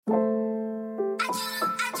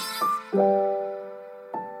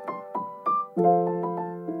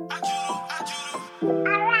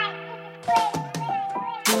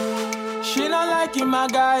my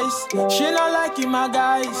guys. She not like it, my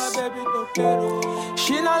guys. My baby toquero.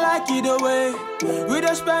 She not like it the way we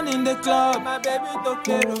just spend in the club. My baby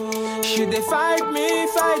toquero. She dey fight me,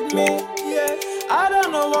 yeah. I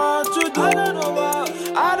don't know what to do.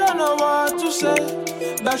 I don't know what to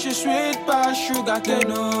say. But she sweet past sugar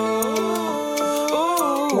cane.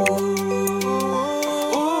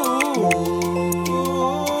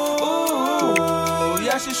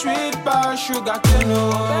 Yeah, she sweet past sugar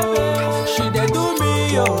cane. She dey do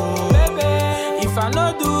me, oh, baby. If I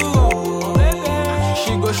no do, oh, baby,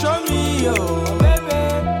 she go show me, oh, baby.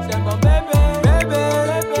 Say, mon baby,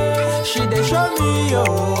 baby. She dey show me,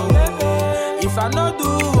 oh, baby. If I no do,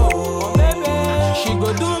 oh, baby, she go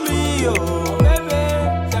do me, oh, baby.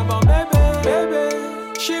 Say, mon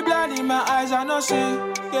baby. She blind in my eyes, I no see.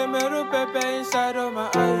 Kemeru pepe inside of my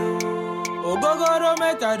eye. Oh, go,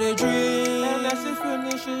 make her the dream. And let's see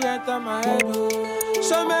finish, she enter my head, oh.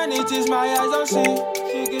 So many things my eyes don't see.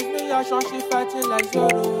 She gives me a shot, she fighting like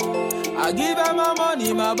Zoro. I give her my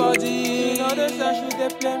money, my body. She know they say she dey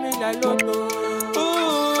play me like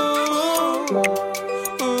Lotto.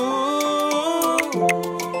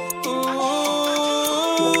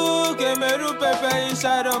 Kemeru pepe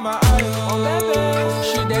inside of my eye, oh, baby.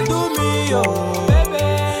 She dey do me, oh, baby.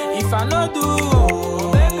 If I no do,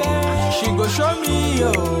 oh, baby, she go show me,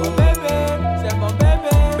 oh, baby. Say, mon baby.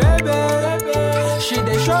 She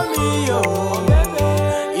dey show me, oh,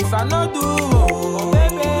 baby. If I no do, oh,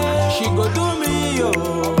 baby, she go do me,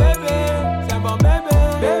 oh, baby. Say, mon baby.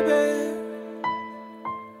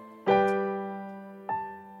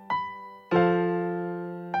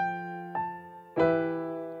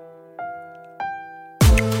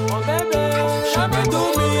 Mon baby, she dey do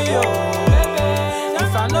me, oh, baby.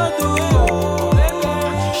 If I no do, oh, baby,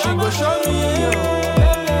 she go show me, oh.